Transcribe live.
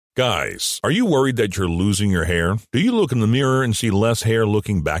Guys, are you worried that you're losing your hair? Do you look in the mirror and see less hair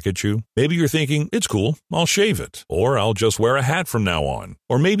looking back at you? Maybe you're thinking, it's cool, I'll shave it. Or I'll just wear a hat from now on.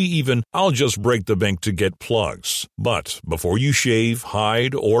 Or maybe even, I'll just break the bank to get plugs. But before you shave,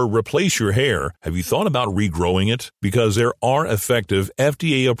 hide, or replace your hair, have you thought about regrowing it? Because there are effective,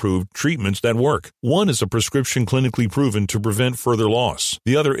 FDA-approved treatments that work. One is a prescription clinically proven to prevent further loss.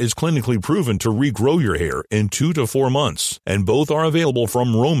 The other is clinically proven to regrow your hair in 2 to 4 months. And both are available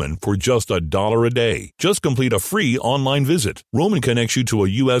from Roman for just $1 a day. Just complete a free online visit. Roman connects you to a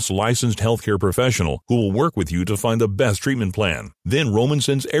U.S. licensed healthcare professional who will work with you to find the best treatment plan. Then Roman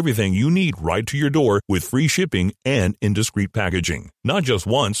sends everything you need right to your door with free shipping and in discreet packaging. Not just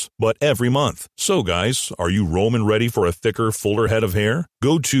once, but every month. So guys, are you Roman ready for a thicker, fuller head of hair?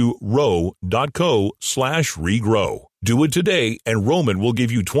 Go to ro.co/regrow. Do it today, and Roman will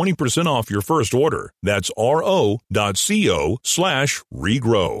give you 20% off your first order. That's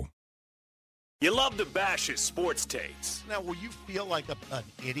ro.co/regrow. You love to bash his sports takes. Now, will you feel like an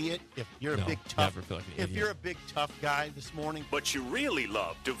idiot if you're a big tough? Never feel like an if idiot. you're a big tough guy this morning, But you really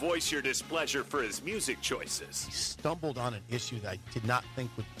love to voice your displeasure for his music choices. he stumbled on an issue that I did not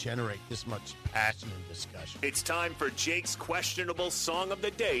think would generate this much passion and discussion. It's time for Jake's questionable song of the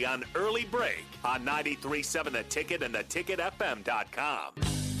day on Early Break on 93.7 The Ticket and theticketfm.com.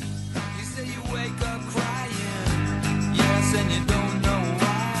 You say you wake up crying, yes, and you don't know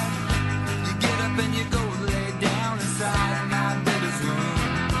why. You get up and you go lay down inside my bedroom room.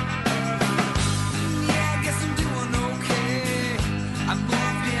 Yeah, I guess I'm doing okay. I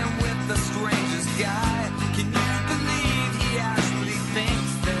moved in with the strangest guy. Can you believe he actually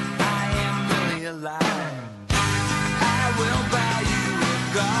thinks that I am really alive? I will buy you a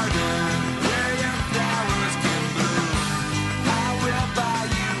garden where your flowers can bloom. I will buy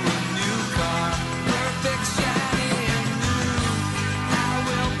you a new car, perfect, shiny, and new. I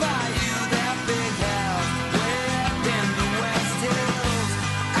will buy you that big house way up in the West Hills.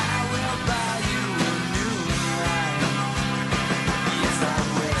 I will buy you a new life. Yes, I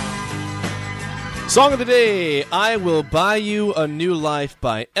will. Song of the day, I Will Buy You a New Life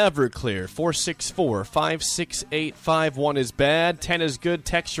by Everclear. 464-568-51 is bad, 10 is good.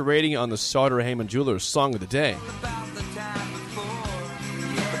 Text your rating on the Sauter Heyman Jewelers Song of the Day. About the time before,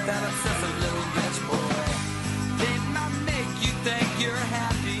 but that obsessive little bitch boy, they might make you think you're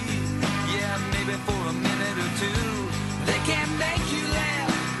happy. Yeah, maybe for a minute or two. They can't make you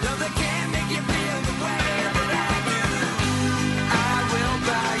laugh, no, they can't make you feel the way that I do. I will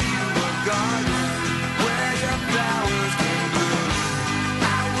buy you a garden where your flowers can bloom.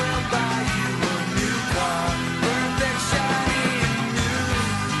 I will buy you a new car, perfect, shiny, and new.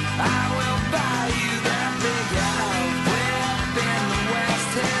 I will buy you that big house way up in the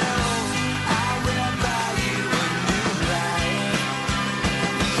West Hills. I will buy you a new life.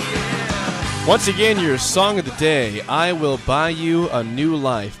 Yeah. Once again, your Song of the Day, I Will Buy You a New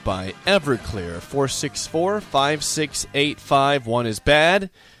Life by Everclear. 464-568-51 is bad,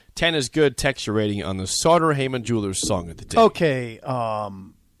 10 is good. Text your rating on the Sauter Heyman Jewelers Song of the Day. Okay,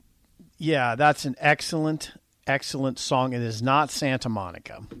 yeah, that's an excellent song. It is not Santa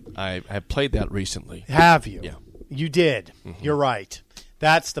Monica. I played that recently. Have you? Yeah. You did. You're right.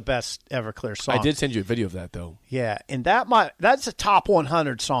 That's the best Everclear song. I did send you a video of that, though. Yeah, and that's a top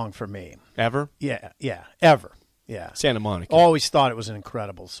 100 song for me. Ever? Yeah, ever. Yeah. Santa Monica. Always thought it was an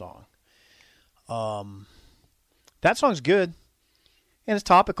incredible song. That song's good, and it's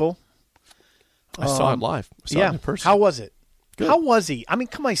topical. I saw it live. I saw it in person. How was it? Good. How was he? I mean,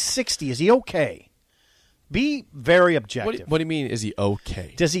 come on, he's 60. Is he okay? Be very objective. What do you mean, is he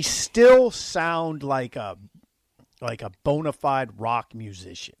okay? Does he still sound like a bona fide rock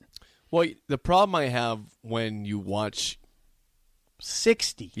musician? Well, the problem I have when you watch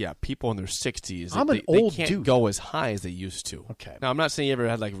 60. Yeah, people in their 60s. I'm they, an old they can't dude. go as high as they used to. Okay. Now, I'm not saying he ever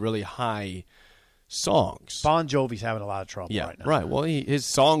had like really high songs. Bon Jovi's having a lot of trouble right now. Right. Well, his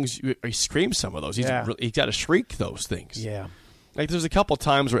songs, he screams some of those. He's got to shriek those things. Yeah. Like there's a couple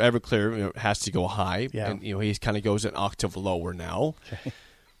times where Everclear has to go high, Yeah. and he kind of goes an octave lower now,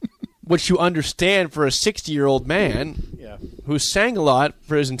 which you understand for a 60-year-old man who sang a lot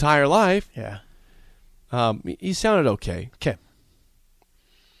for his entire life. Yeah. He sounded okay. Okay.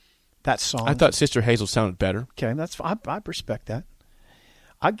 That song. I thought Sister Hazel sounded better. Okay, that's fine. I respect that.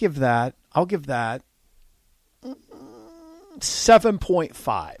 I'll give that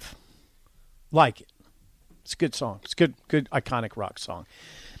 7.5. Like it. It's a good song. It's good iconic rock song.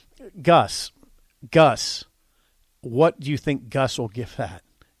 Gus, what do you think Gus will give that?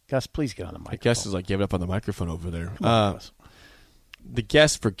 Gus, please get on the microphone. I guess is like giving up on the microphone over there. Come on, Gus. The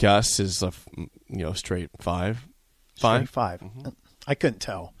guess for Gus is straight 5. Straight 5. Mm-hmm. I couldn't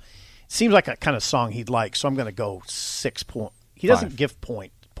tell. Seems like a kind of song he'd like, so I'm going to go 6 points. He doesn't give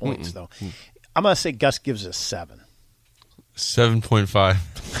points, though. I'm going to say Gus gives us 7.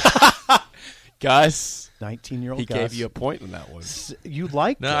 7.5. Gus. 19-year-old He Gus. gave you a point on that one. You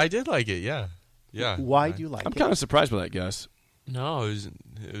liked it. No, I did like it. Yeah. Why do you like it? I'm kind of surprised by that, Gus. No,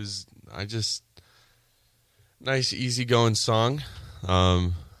 it was. Nice, easygoing song. I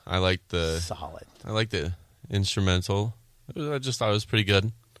like the solid. I like the instrumental. I just thought it was pretty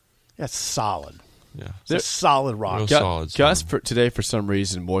good. That's solid. Yeah, It's a solid rock. Real solid song. Gus, today, for some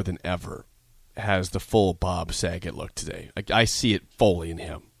reason, more than ever, has the full Bob Saget look today. Like, I see it fully in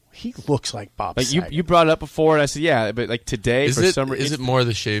him. He looks like Bob Like Saget. you brought it up before, and I said, yeah, but like today, Is for it some reason, is it more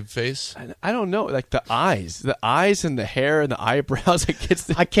the shaved face? I don't know, like the eyes and the hair and the eyebrows. Like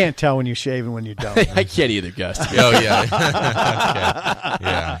I can't tell when you shave and when you don't. I can't either, Gus. Oh yeah, okay.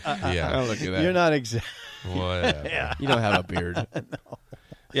 yeah. Oh, look at that. You're not exact. Whatever. Yeah. You don't have a beard. No.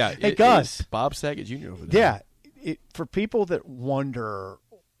 Yeah. Hey, Gus. Bob Saget Jr. over there. Yeah. For people that wonder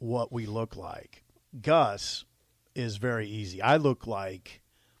what we look like, Gus is very easy. I look like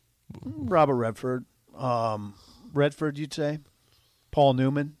Robert Redford. Redford, you'd say? Paul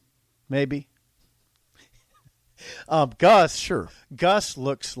Newman, maybe? Gus. Sure. Gus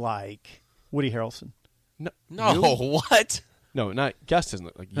looks like Woody Harrelson. No, what? No, not Gus doesn't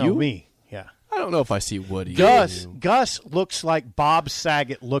look like No, you. me. Yeah. I don't know if I see Woody. Gus looks like Bob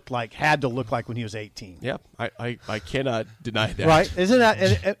Saget had to look like when he was 18. Yep, I cannot deny that. Right? Isn't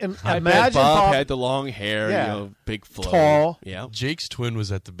that? And I imagine bet Bob Bob had the long hair, Yeah. big flow, Tall. Yeah, Jake's twin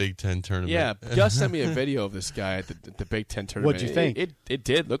was at the Big Ten tournament. yeah. Gus sent me a video of this guy at the Big Ten tournament. What'd you think? It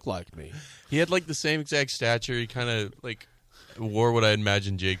did look like me. He had like the same exact stature. He kind of like wore what I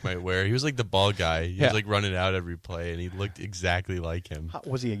imagined Jake might wear. He was like the ball guy. He was like running out every play, and he looked exactly like him.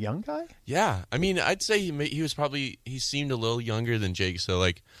 Was he a young guy? Yeah, I mean, I'd say he seemed a little younger than Jake. So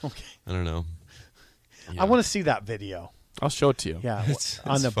like, Okay. I don't know. I want to see that video. I'll show it to you. Yeah, It's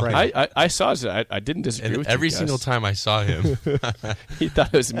on the fun. break. I saw it. I didn't disagree And with every you, Gus. single time I saw him, He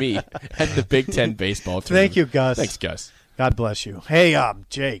thought it was me at the Big Ten baseball tournament. Thank you, Gus. Thanks, Gus. God bless you. Hey,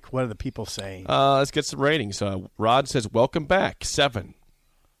 Jake, what are the people saying? Let's get some ratings. Rod says, welcome back, 7.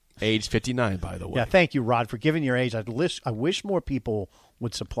 Age 59, by the way. Yeah, thank you, Rod, for giving your age. I wish more people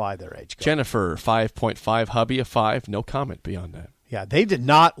would supply their age. Go. Jennifer, 5.5. Hubby, a 5. No comment beyond that. Yeah, they did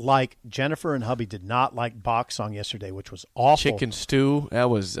not like, Jennifer and hubby did not like Bach's song yesterday, which was awful. Chicken Stew, that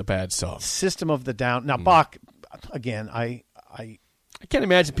was a bad song. System of the Down. Now, Bach, again, I can't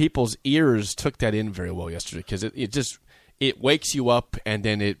imagine people's ears took that in very well yesterday because it wakes you up and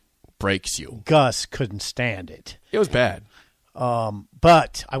then it breaks you. Gus couldn't stand it. It was bad.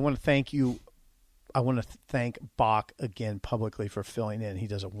 But I want to thank you. I want to thank Bach again publicly for filling in. He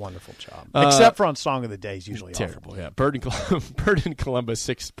does a wonderful job. Except for on Song of the Day, he's usually Terrible, awful. yeah. Bird in Columbus,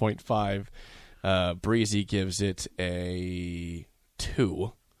 6.5. Breezy gives it a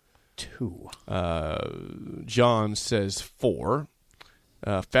 2. 2. John says 4.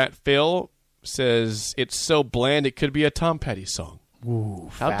 Fat Phil says it's so bland it could be a Tom Petty song. Ooh,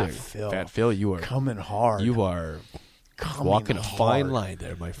 How Fat dare you. Phil. Fat Phil, you are coming hard. You are Coming walking a fine hard. line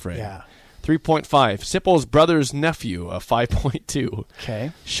there, my friend. Yeah. 3.5. Sipple's brother's nephew, a 5.2.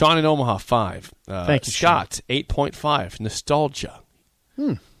 Okay. Sean in Omaha, 5. Thank you, Scott, 8.5. Nostalgia.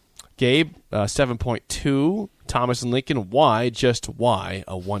 Gabe, 7.2. Thomas and Lincoln, why? Just why?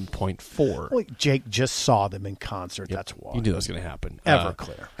 A 1.4. Well, Jake just saw them in concert. That's why. You knew that was going to happen.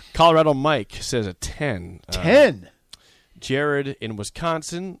 Everclear. Colorado Mike says a 10. 10. Jared in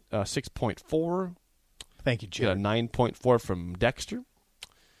Wisconsin, 6.4. Thank you, Got a Jared. 9.4 from Dexter.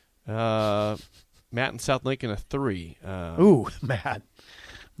 Matt in South Lincoln, a 3. Ooh, Matt.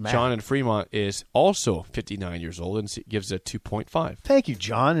 John in Fremont is also 59 years old and gives a 2.5. Thank you,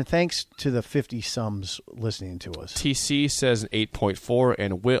 John, and thanks to the 50-sums listening to us. TC says an 8.4,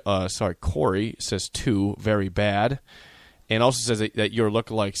 and Corey says 2, very bad, and also says that your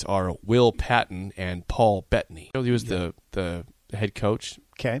lookalikes are Will Patton and Paul Bettany. He was the head coach.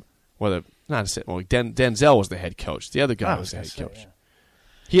 Okay. Denzel was the head coach. The other guy was the head say, coach. yeah.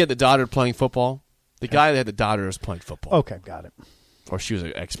 He had the daughter playing football. The guy that had the daughter was playing football. Okay, got it. Or she was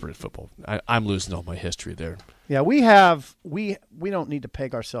an expert at football. I'm losing all my history there. Yeah, we don't need to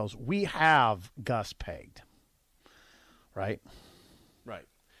peg ourselves. We have Gus pegged. Right? Right.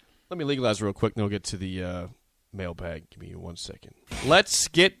 Let me legalize real quick, and then we'll get to the mailbag. Give me 1 second. Let's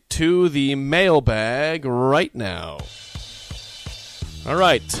get to the mailbag right now. All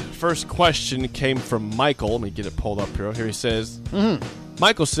right. First question came from Michael. Let me get it pulled up here. He says,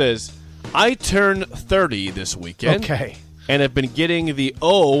 Michael says, I turn 30 this weekend. Okay. and have been getting the,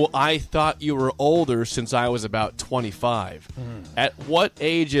 oh, I thought you were older since I was about 25. At what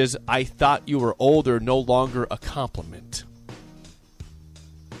age is I thought you were older no longer a compliment?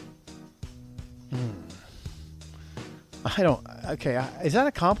 I don't. Okay, is that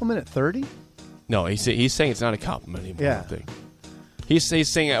a compliment at 30? No, he's saying it's not a compliment anymore. Yeah. I think. He's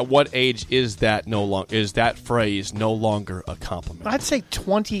saying at what age is that that phrase no longer a compliment? I'd say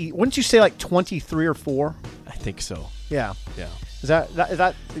 20. Wouldn't you say like 23 or 4? I think so. Yeah. Yeah. Is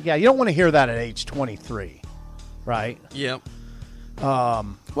that? Yeah. You don't want to hear that at age 23, right? Yep.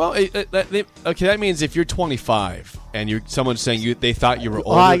 Well, that means if you're 25 and someone's saying they thought you were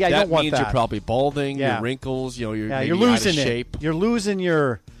older, yeah, that don't want means that. you're probably balding, Yeah. your wrinkles, you're you're maybe losing out of it. shape. You're losing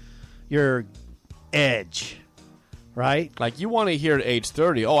your edge, right? Like you want to hear at age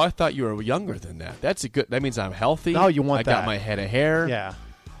 30, oh, I thought you were younger than that. That means I'm healthy. Oh, you want I that. got my head of hair. Yeah.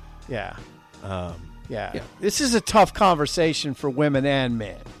 Yeah. Yeah. This is a tough conversation for women and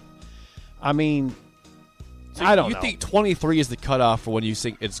men. I mean, So I don't you know. think 23 is the cutoff for when you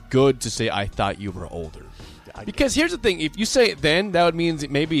think it's good to say I thought you were older? Because here's the thing: if you say it then, that would mean that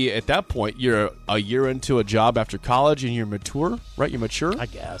maybe at that point you're a year into a job after college and you're mature, right? You're mature. I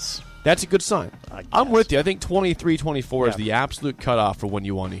guess. That's a good sign. I'm guess. with you. I think 23, 24 is Yeah. the absolute cutoff for when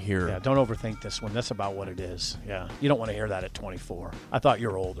you want to hear. Yeah, don't overthink this one. That's about what it is. Yeah. You don't want to hear that at 24. I thought you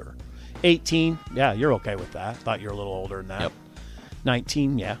were older. 18, yeah, you're okay with that. Thought you were a little older than that. Yep.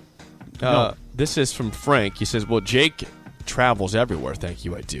 19, yeah. No. This is from Frank. He says, well, Jake travels everywhere. Thank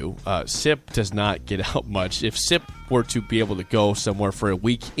you, I do. Sip does not get out much. If Sip were to be able to go somewhere for a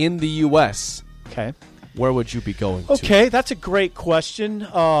week in the U.S., Okay. where would you be going to? Okay, that's a great question.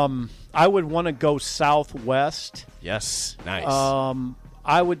 I would want to go southwest. Yes. Nice.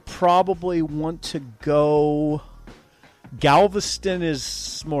 I would probably want to go. Galveston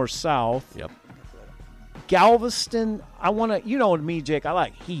is more south. Yep. Galveston, I want to. You know me, Jake. I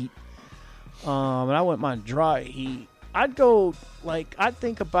like heat. And I wouldn't mind dry heat. I'd go I'd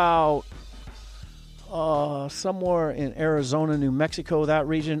think about somewhere in Arizona, New Mexico, that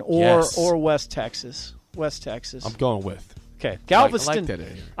region, or West Texas. West Texas. I'm going with. Okay, Galveston. I like that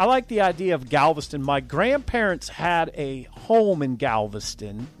area. I like the idea of Galveston. My grandparents had a home in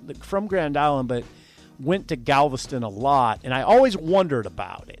Galveston from Grand Island, but went to Galveston a lot, and I always wondered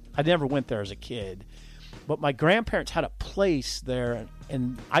about it. I never went there as a kid, but my grandparents had a place there,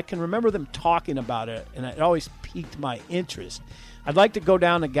 and I can remember them talking about it, and it always piqued my interest. I'd like to go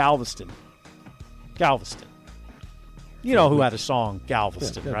down to Galveston. Galveston. You know who had a song,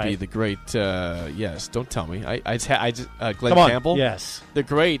 Galveston, That'd right? be the great, yes, don't tell me. Glenn Come on. Campbell? Yes. The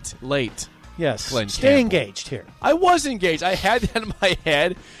great, late. Yes. Glenn Stay Campbell. engaged here. I was engaged. I had that in my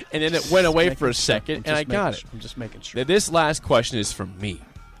head, and then it went away for a second, and I got it. I'm just making sure. Now, this last question is from me.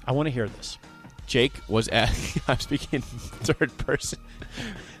 I want to hear this. Jake was at, I'm speaking in third person.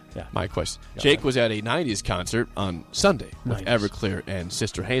 Yeah. My question. Jake was at a 90s concert on Sunday with 90s. Everclear and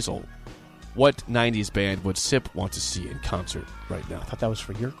Sister Hazel. What 90s band would Sip want to see in concert right now? I thought that was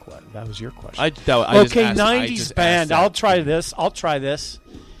for your question. That was your question. I just Okay, asked- I 90s just band. asked that. I'll try this.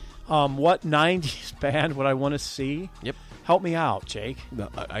 What 90s band would I want to see? Yep. Help me out, Jake. No,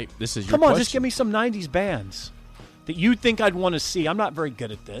 this is your Come on, question. just give me some 90s bands that you think I'd want to see. I'm not very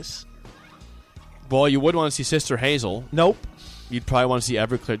good at this. Well, you would want to see Sister Hazel. Nope. You'd probably want to see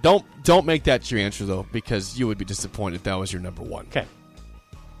Everclear. Don't make that your answer, though, because you would be disappointed if that was your number one. Okay.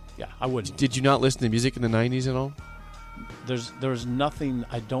 Yeah, I wouldn't. Did you not listen to music in the 90s at all? There's nothing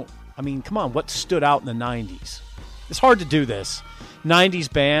I don't. I mean, come on, what stood out in the 90s? It's hard to do this.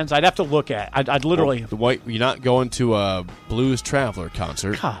 90s bands, I'd have to look at. I'd literally. You're not going to a Blues Traveler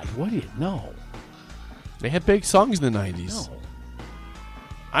concert. God, what do you know? They had big songs in the 90s. No.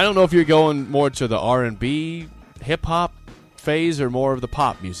 I don't know if you're going more to the R&B, hip-hop phase or more of the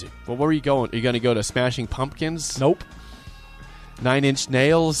pop music. Well, where are you going? Are you going to go to Smashing Pumpkins? Nope. 9 Inch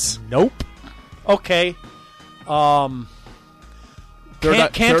Nails? Nope. Okay. Can't Third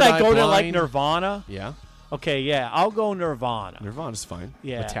I Eye go to like Blind? Nirvana? Yeah. Okay, yeah, I'll go Nirvana. Nirvana's fine.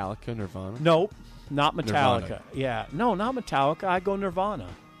 Yeah. Metallica, Nirvana. Nope, not Metallica. Nirvana. Yeah, no, not Metallica. I go Nirvana.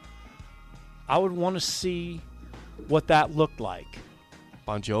 I would want to see what that looked like.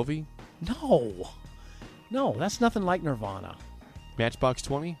 Bon Jovi? No, that's nothing like Nirvana. Matchbox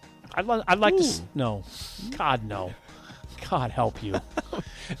 20? I'd like to. Ooh. No, God no. God help you.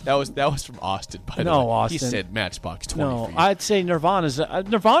 That was from Austin, by the way. No, Austin. He said Matchbox 20 No, for you. I'd say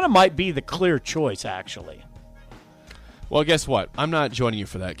Nirvana might be the clear choice, actually. Well, guess what? I'm not joining you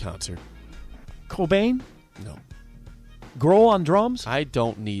for that concert. Cobain, No. Grohl on drums. I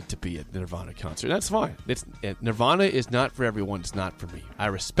don't need to be at the Nirvana concert. That's fine. Nirvana is not for everyone. It's not for me. I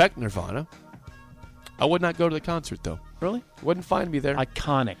respect Nirvana. I would not go to the concert, though. Really? Wouldn't find me there.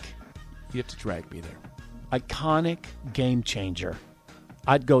 Iconic. You have to drag me there. Iconic game changer.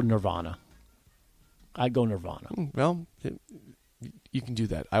 I'd go Nirvana. Well, you can do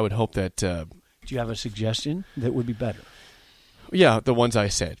that. I would hope that. Do you have a suggestion that would be better? Yeah, the ones I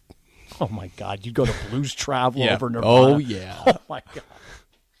said. Oh my God! You'd go to Blues Traveler Yeah. over Nirvana. Oh yeah. Oh my God!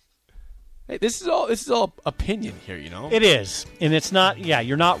 Hey, this is all opinion here, you know. It is, and it's not. Yeah,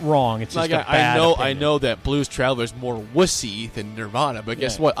 you're not wrong. It's just Like a bad I opinion. know that Blues Traveler is more wussy than Nirvana, but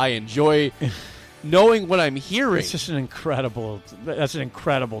guess what? I enjoy knowing what I'm hearing. It's just an incredible. That's an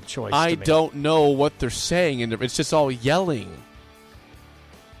incredible choice. I to me. don't know what they're saying, and it's just all yelling.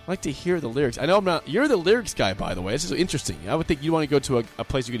 I like to hear the lyrics. I know I'm not. You're the lyrics guy, by the way. This is interesting. I would think you want to go to a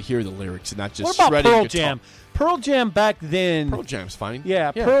place you could hear the lyrics and not just What about shredding Pearl guitar. Jam? Pearl Jam back then. Pearl Jam's fine.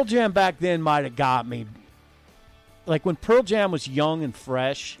 Yeah, Pearl Jam back then might have got me. Like when Pearl Jam was young and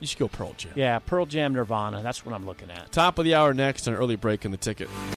fresh. You should go Pearl Jam. Yeah, Pearl Jam, Nirvana. That's what I'm looking at. Top of the hour next, an early break in the ticket.